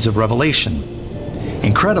prophecies of Revelation.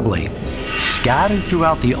 Incredibly, scattered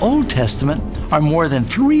throughout the Old Testament are more than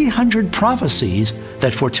 300 prophecies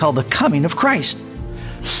that foretell the coming of Christ,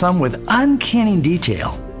 some with uncanny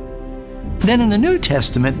detail. Then in the New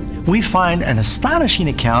Testament, we find an astonishing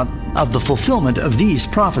account of the fulfillment of these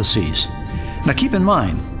prophecies. Now keep in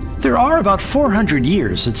mind, there are about 400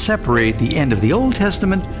 years that separate the end of the Old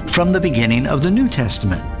Testament from the beginning of the New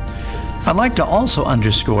Testament. I'd like to also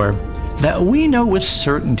underscore that we know with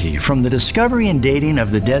certainty from the discovery and dating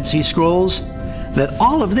of the Dead Sea Scrolls that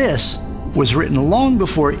all of this was written long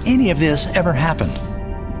before any of this ever happened.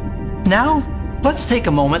 Now, let's take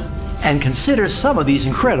a moment and consider some of these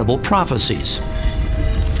incredible prophecies.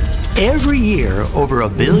 Every year, over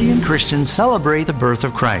 1 billion Christians celebrate the birth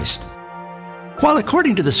of Christ. While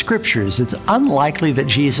according to the scriptures, it's unlikely that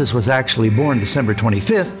Jesus was actually born December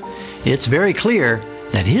 25th, it's very clear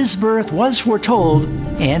that his birth was foretold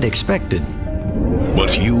and expected.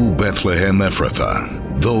 But you, Bethlehem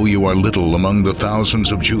Ephrathah, though you are little among the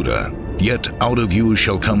thousands of Judah, yet out of you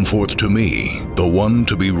shall come forth to me the one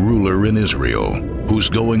to be ruler in Israel, whose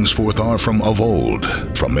goings forth are from of old,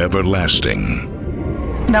 from everlasting.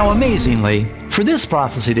 Now amazingly, for this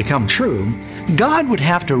prophecy to come true, God would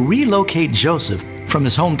have to relocate Joseph from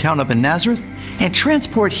his hometown up in Nazareth and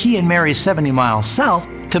transport he and Mary 70 miles south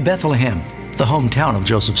to Bethlehem, the hometown of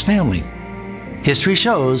Joseph's family. History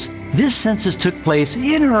shows this census took place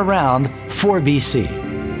in or around 4 BC.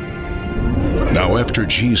 Now after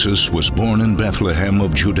Jesus was born in Bethlehem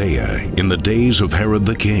of Judea in the days of Herod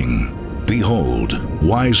the king, behold,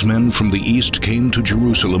 wise men from the east came to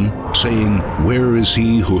Jerusalem, saying, Where is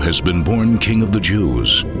he who has been born King of the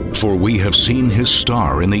Jews? For we have seen his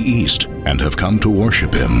star in the east, and have come to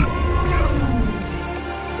worship him.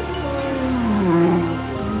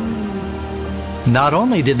 Not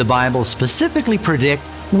only did the Bible specifically predict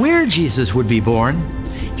where Jesus would be born,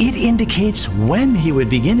 it indicates when he would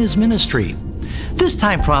begin his ministry. This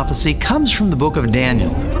time prophecy comes from the book of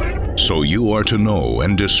Daniel. So you are to know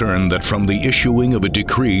and discern that from the issuing of a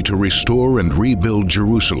decree to restore and rebuild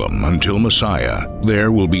Jerusalem until Messiah,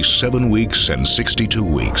 there will be 7 weeks and 62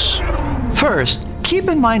 weeks. First, keep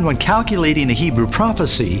in mind when calculating a Hebrew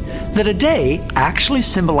prophecy that a day actually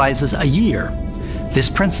symbolizes a year. This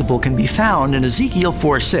principle can be found in Ezekiel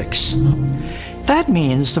 4:6. That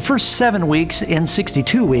means the first 7 weeks in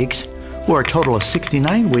 62 weeks, or a total of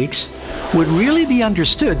 69 weeks, would really be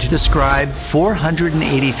understood to describe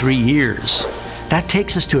 483 years. That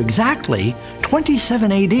takes us to exactly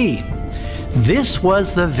 27 AD. This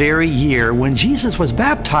was the very year when Jesus was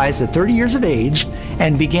baptized at 30 years of age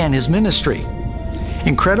and began his ministry.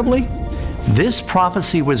 Incredibly, this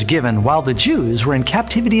prophecy was given while the Jews were in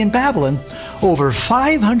captivity in Babylon over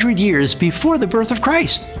 500 years before the birth of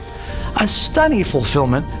Christ. A stunning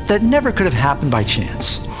fulfillment that never could have happened by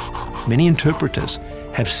chance. Many interpreters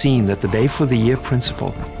have seen that the day for the year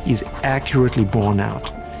principle is accurately borne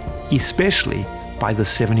out, especially by the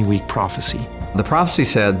 70-week prophecy. The prophecy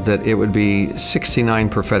said that it would be 69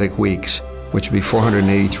 prophetic weeks, which would be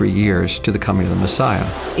 483 years to the coming of the Messiah.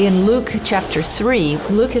 In Luke chapter 3,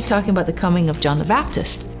 Luke is talking about the coming of John the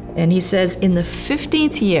Baptist. And he says, in the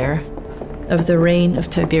 15th year of the reign of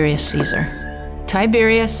Tiberius Caesar.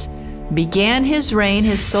 Tiberius began his reign,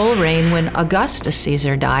 his sole reign, when Augustus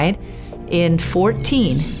Caesar died in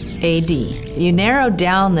 14 AD. You narrow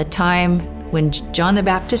down the time when John the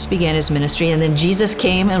Baptist began his ministry, and then Jesus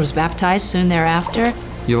came and was baptized soon thereafter.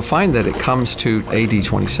 You'll find that it comes to AD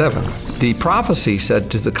 27. The prophecy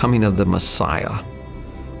said to the coming of the Messiah.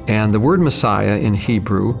 And the word Messiah in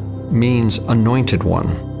Hebrew means anointed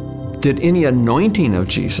one. Did any anointing of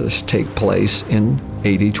Jesus take place in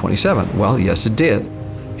AD 27? Well, yes, it did.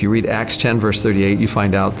 If you read Acts 10, verse 38, you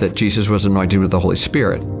find out that Jesus was anointed with the Holy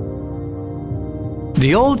Spirit.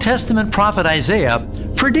 The Old Testament prophet Isaiah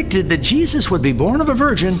predicted that Jesus would be born of a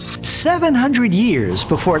virgin 700 years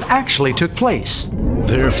before it actually took place.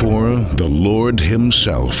 Therefore, the Lord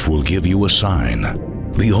himself will give you a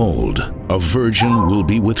sign. Behold, a virgin will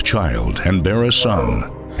be with child and bear a son,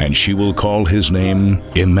 and she will call his name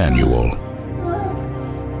Emmanuel.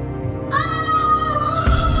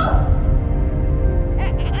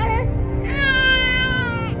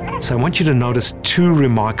 So I want you to notice 2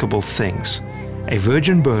 remarkable things: a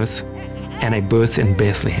virgin birth and a birth in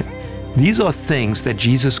Bethlehem. These are things that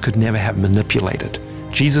Jesus could never have manipulated.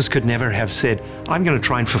 Jesus could never have said, I'm going to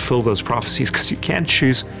try and fulfill those prophecies, because you can't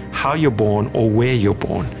choose how you're born or where you're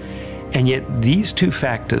born. And yet these 2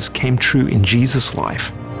 factors came true in Jesus'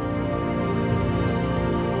 life.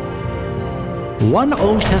 One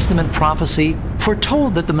Old Testament prophecy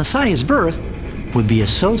foretold that the Messiah's birth would be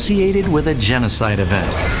associated with a genocide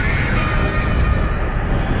event.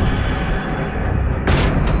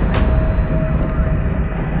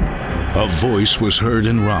 A voice was heard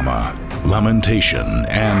in Ramah, lamentation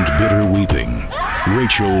and bitter weeping.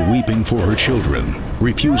 Rachel weeping for her children,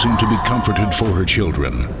 refusing to be comforted for her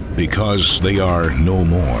children, because they are no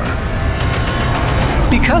more.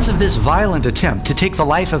 Because of this violent attempt to take the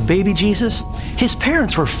life of baby Jesus, his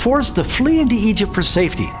parents were forced to flee into Egypt for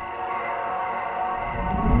safety.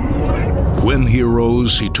 When Then he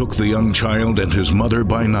arose, he took the young child and his mother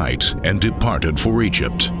by night, and departed for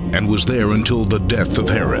Egypt, and was there until the death of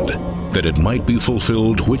Herod, that it might be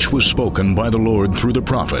fulfilled which was spoken by the Lord through the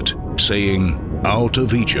prophet, saying, Out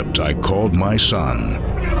of Egypt I called my son.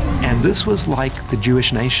 And this was like the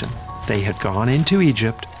Jewish nation. They had gone into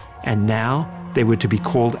Egypt, and now they were to be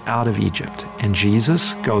called out of Egypt. And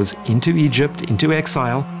Jesus goes into Egypt, into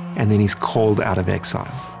exile, and then he's called out of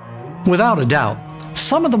exile. Without a doubt,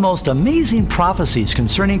 some of the most amazing prophecies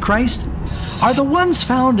concerning Christ are the ones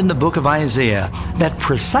found in the book of Isaiah that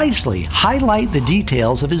precisely highlight the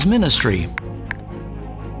details of his ministry.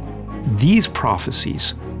 These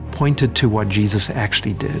prophecies pointed to what Jesus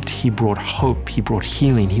actually did. He brought hope, he brought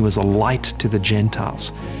healing, he was a light to the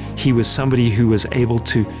Gentiles. He was somebody who was able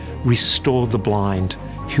to restore the blind,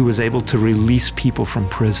 who was able to release people from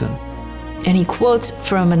prison. And he quotes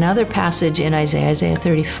from another passage in Isaiah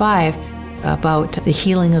 35, about the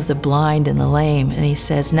healing of the blind and the lame, and he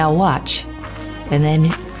says, now watch. And then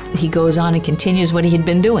he goes on and continues what he had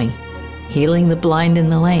been doing, healing the blind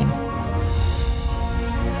and the lame.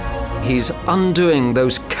 He's undoing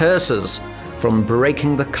those curses from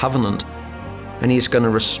breaking the covenant, and he's going to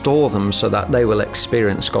restore them so that they will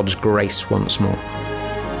experience God's grace once more.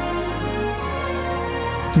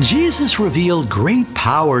 Jesus revealed great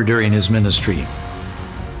power during his ministry,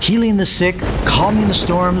 healing the sick, calming the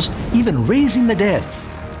storms, even raising the dead.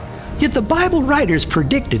 Yet the Bible writers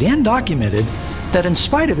predicted and documented that in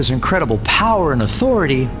spite of his incredible power and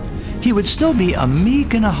authority, he would still be a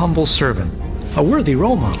meek and a humble servant, a worthy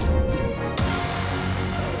role model.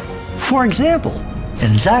 For example,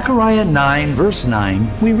 in Zechariah 9, verse 9,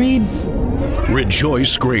 we read,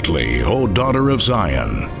 Rejoice greatly, O daughter of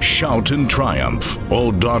Zion. Shout in triumph,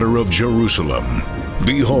 O daughter of Jerusalem.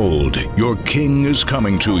 Behold, your king is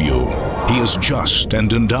coming to you. He is just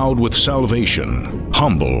and endowed with salvation,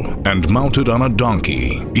 humble and mounted on a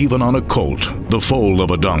donkey, even on a colt, the foal of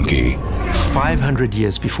a donkey. 500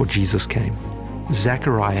 years before Jesus came,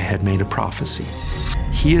 Zechariah had made a prophecy.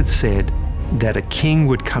 He had said that a king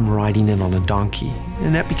would come riding in on a donkey,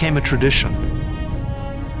 and that became a tradition.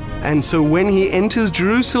 And so when he enters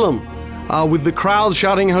Jerusalem, with the crowds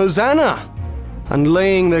shouting, Hosanna, and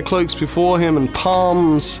laying their cloaks before him and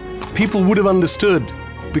palms, people would have understood,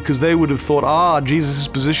 because they would have thought, Jesus is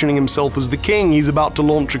positioning himself as the king, he's about to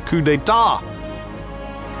launch a coup d'etat.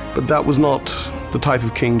 But that was not the type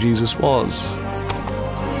of king Jesus was.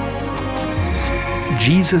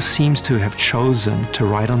 Jesus seems to have chosen to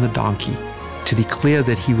ride on the donkey to declare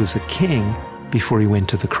that he was a king before he went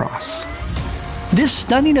to the cross. This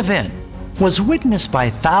stunning event was witnessed by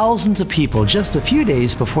thousands of people just a few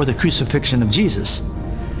days before the crucifixion of Jesus,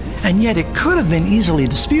 and yet it could have been easily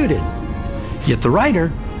disputed. Yet the writer,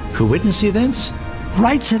 who witnessed the events,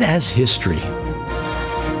 writes it as history.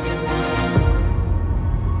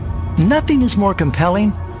 Nothing is more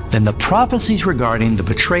compelling than the prophecies regarding the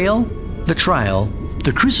betrayal, the trial,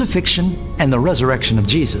 the crucifixion, and the resurrection of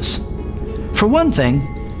Jesus. For one thing,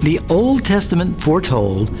 the Old Testament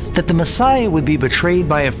foretold that the Messiah would be betrayed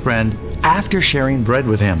by a friend after sharing bread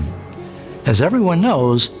with him. As everyone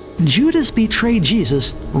knows, Judas betrayed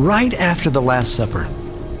Jesus right after the Last Supper.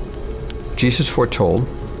 Jesus foretold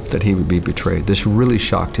that he would be betrayed. This really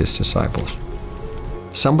shocked his disciples.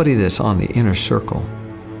 Somebody that's on the inner circle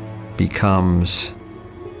becomes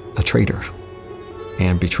a traitor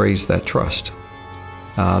and betrays that trust.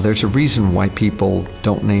 There's a reason why people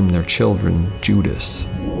don't name their children Judas.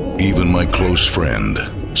 Even my close friend,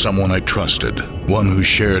 someone I trusted, one who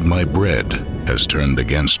shared my bread, has turned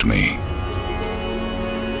against me.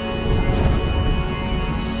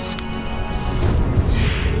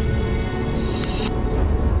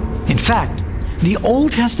 In fact, the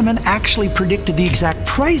Old Testament actually predicted the exact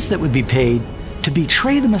price that would be paid to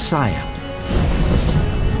betray the Messiah.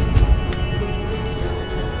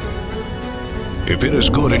 If it is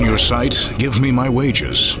good in your sight, give me my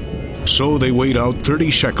wages. So they weighed out 30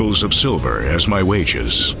 shekels of silver as my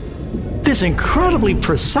wages. This incredibly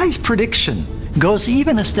precise prediction goes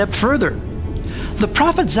even a step further. The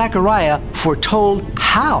prophet Zechariah foretold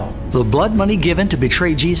how the blood money given to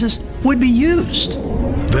betray Jesus would be used.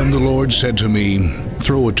 Then the Lord said to me,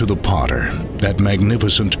 throw it to the potter, that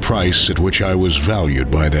magnificent price at which I was valued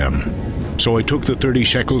by them. So I took the 30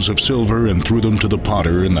 shekels of silver and threw them to the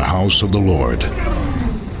potter in the house of the Lord.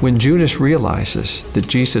 When Judas realizes that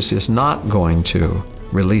Jesus is not going to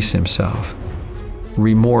release himself,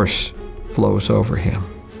 remorse flows over him.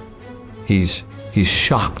 He's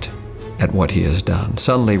shocked at what he has done,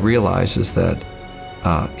 suddenly realizes that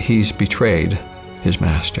he's betrayed his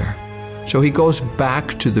master. So he goes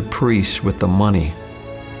back to the priests with the money,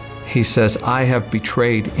 he says, I have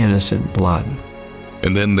betrayed innocent blood.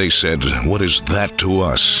 And then they said, "What is that to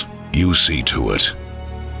us? You see to it."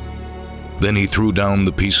 Then he threw down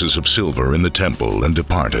the pieces of silver in the temple and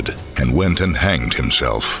departed, and went and hanged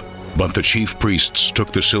himself. But the chief priests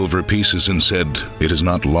took the silver pieces and said, "It is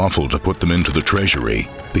not lawful to put them into the treasury,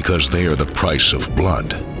 because they are the price of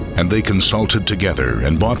blood." And they consulted together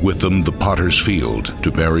and bought with them the potter's field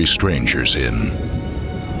to bury strangers in.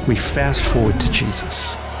 We fast forward to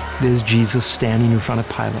Jesus. There's Jesus standing in front of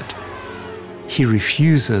Pilate. He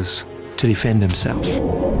refuses to defend himself.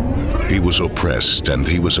 He was oppressed and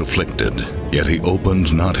he was afflicted, yet he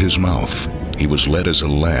opened not his mouth. He was led as a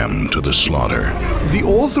lamb to the slaughter. The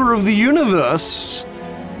author of the universe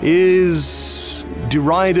is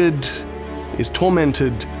derided, is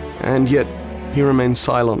tormented, and yet he remains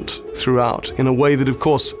silent throughout in a way that, of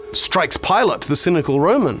course, strikes Pilate, the cynical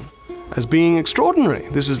Roman, as being extraordinary.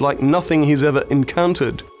 This is like nothing he's ever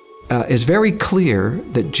encountered. It's very clear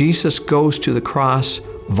that Jesus goes to the cross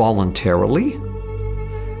voluntarily,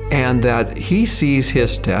 and that he sees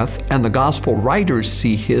his death, and the gospel writers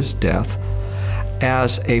see his death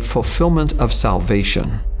as a fulfillment of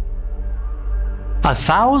salvation.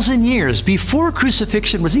 1,000 years before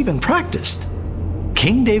crucifixion was even practiced,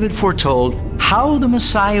 King David foretold how the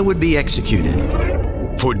Messiah would be executed.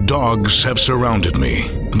 For dogs have surrounded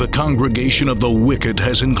me. The congregation of the wicked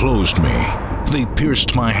has enclosed me. They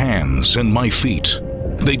pierced my hands and my feet.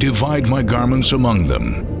 They divide my garments among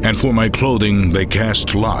them, and for my clothing they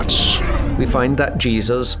cast lots. We find that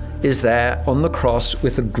Jesus is there on the cross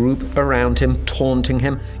with a group around him, taunting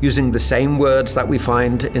him, using the same words that we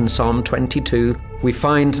find in Psalm 22. We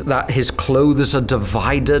find that his clothes are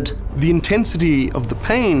divided. The intensity of the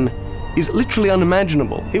pain is literally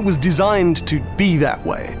unimaginable. It was designed to be that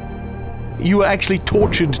way. You were actually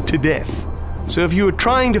tortured to death. So if you were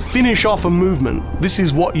trying to finish off a movement, this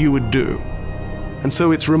is what you would do. And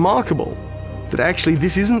so it's remarkable that actually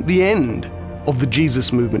this isn't the end of the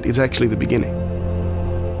Jesus movement, it's actually the beginning.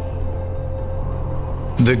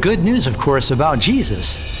 The good news, of course, about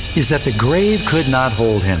Jesus is that the grave could not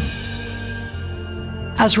hold him.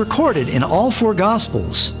 As recorded in all 4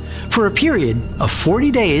 Gospels, for a period of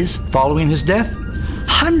 40 days following his death,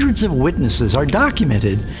 hundreds of witnesses are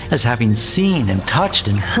documented as having seen and touched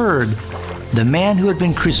and heard the man who had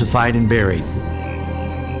been crucified and buried.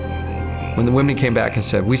 When the women came back and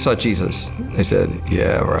said, "We saw Jesus," they said,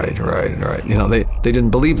 "Yeah, right. You know, they didn't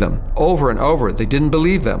believe them. Over and over, they didn't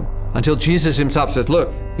believe them until Jesus himself says,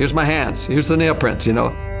 "Look, here's my hands, here's the nail prints," you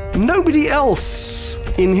know. Nobody else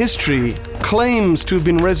in history claims to have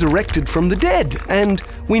been resurrected from the dead. And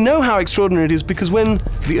we know how extraordinary it is because when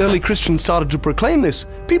the early Christians started to proclaim this,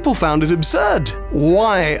 people found it absurd.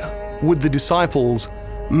 Why would the disciples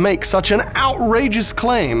make such an outrageous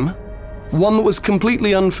claim, one that was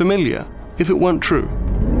completely unfamiliar, if it weren't true?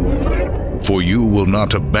 For you will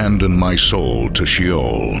not abandon my soul to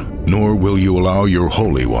Sheol, nor will you allow your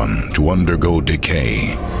Holy One to undergo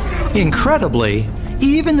decay. Incredibly,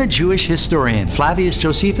 even the Jewish historian Flavius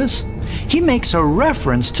Josephus, he makes a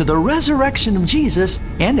reference to the resurrection of Jesus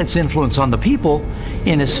and its influence on the people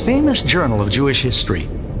in his famous Journal of Jewish History.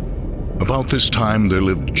 About this time there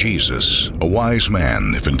lived Jesus, a wise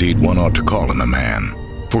man, if indeed one ought to call him a man.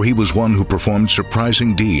 For he was one who performed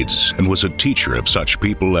surprising deeds and was a teacher of such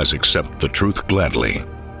people as accept the truth gladly.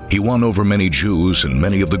 He won over many Jews and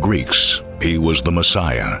many of the Greeks. He was the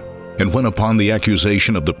Messiah. And when upon the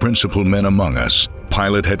accusation of the principal men among us,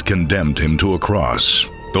 Pilate had condemned him to a cross,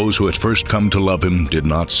 those who had first come to love him did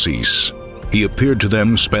not cease. He appeared to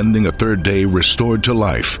them, spending a 3rd day restored to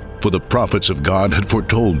life, for the prophets of God had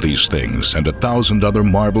foretold these things and 1,000 other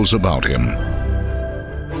marvels about him.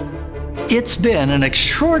 It's been an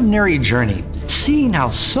extraordinary journey, seeing how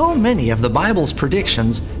so many of the Bible's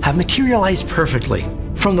predictions have materialized perfectly.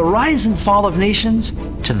 From the rise and fall of nations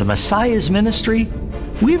to the Messiah's ministry,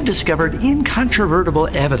 we've discovered incontrovertible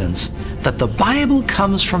evidence that the Bible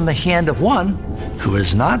comes from the hand of one who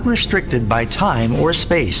is not restricted by time or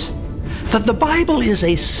space, that the Bible is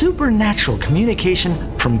a supernatural communication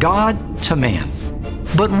from God to man.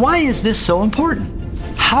 But why is this so important?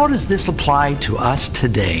 How does this apply to us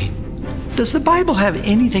today? Does the Bible have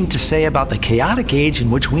anything to say about the chaotic age in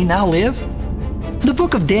which we now live? The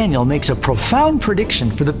book of Daniel makes a profound prediction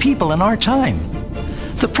for the people in our time.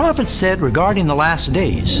 The prophet said regarding the last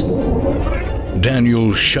days,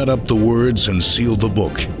 Daniel shut up the words and sealed the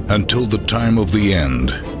book until the time of the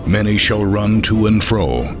end. Many shall run to and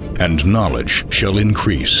fro, and knowledge shall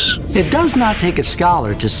increase. It does not take a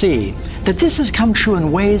scholar to see that this has come true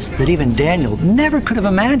in ways that even Daniel never could have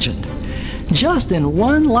imagined. Just in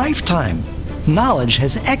one lifetime, knowledge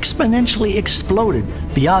has exponentially exploded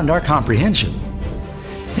beyond our comprehension.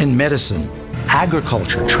 In medicine,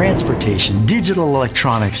 agriculture, transportation, digital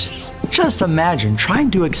electronics, just imagine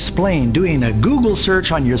trying to explain doing a Google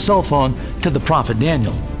search on your cell phone to the prophet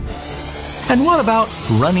Daniel. And what about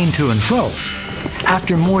running to and fro?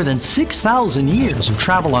 After more than 6,000 years of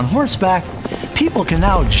travel on horseback, people can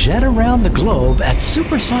now jet around the globe at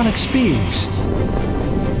supersonic speeds.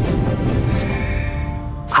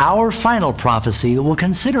 Our final prophecy will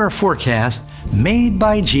consider a forecast made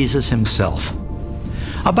by Jesus himself.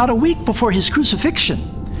 About a week before his crucifixion,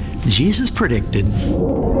 Jesus predicted,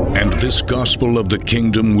 "And this gospel of the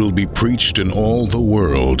kingdom will be preached in all the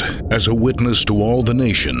world as a witness to all the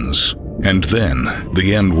nations, and then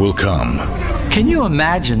the end will come." Can you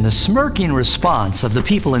imagine the smirking response of the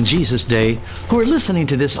people in Jesus' day who were listening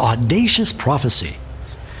to this audacious prophecy?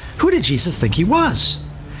 Who did Jesus think he was?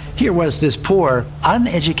 Here was this poor,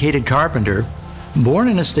 uneducated carpenter, born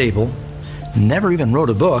in a stable, never even wrote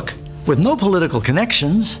a book, with no political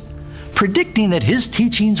connections, predicting that his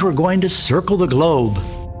teachings were going to circle the globe.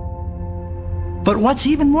 But what's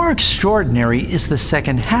even more extraordinary is the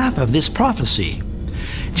second half of this prophecy.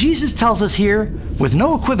 Jesus tells us here, with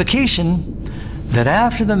no equivocation, that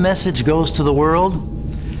after the message goes to the world,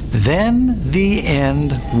 then the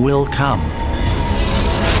end will come.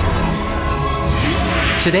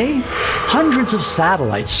 Today, hundreds of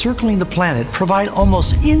satellites circling the planet provide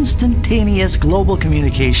almost instantaneous global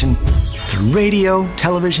communication through radio,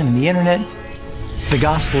 television, and the internet. The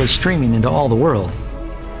gospel is streaming into all the world.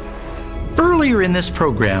 Earlier in this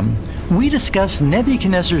program, we discussed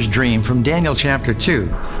Nebuchadnezzar's dream from Daniel chapter 2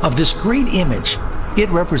 of this great image. It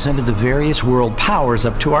represented the various world powers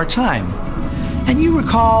up to our time. And you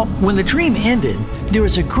recall, when the dream ended, there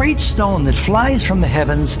was a great stone that flies from the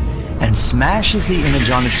heavens and smashes the image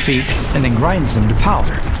on its feet and then grinds them to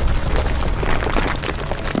powder.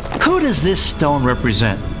 Who does this stone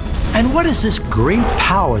represent? And what is this great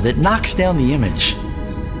power that knocks down the image?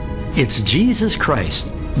 It's Jesus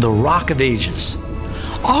Christ, the Rock of Ages.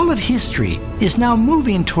 All of history is now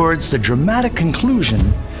moving towards the dramatic conclusion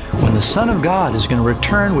when the Son of God is going to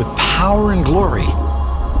return with power and glory.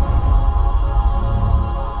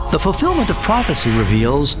 The fulfillment of prophecy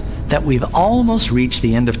reveals that we've almost reached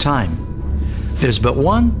the end of time. There's but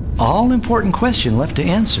one all-important question left to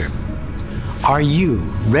answer. Are you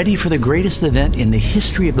ready for the greatest event in the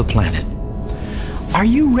history of the planet? Are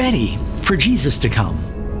you ready for Jesus to come?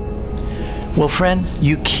 Well, friend,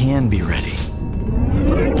 you can be ready.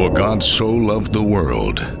 For God so loved the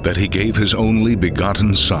world that he gave his only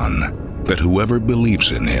begotten Son, that whoever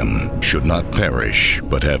believes in him should not perish,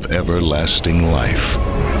 but have everlasting life.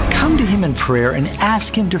 Come to him in prayer and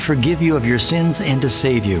ask him to forgive you of your sins and to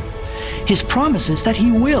save you. His promise is that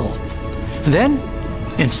he will. Then,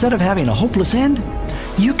 instead of having a hopeless end,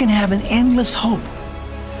 you can have an endless hope.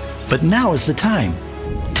 But now is the time.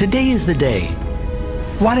 Today is the day.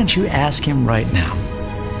 Why don't you ask him right now?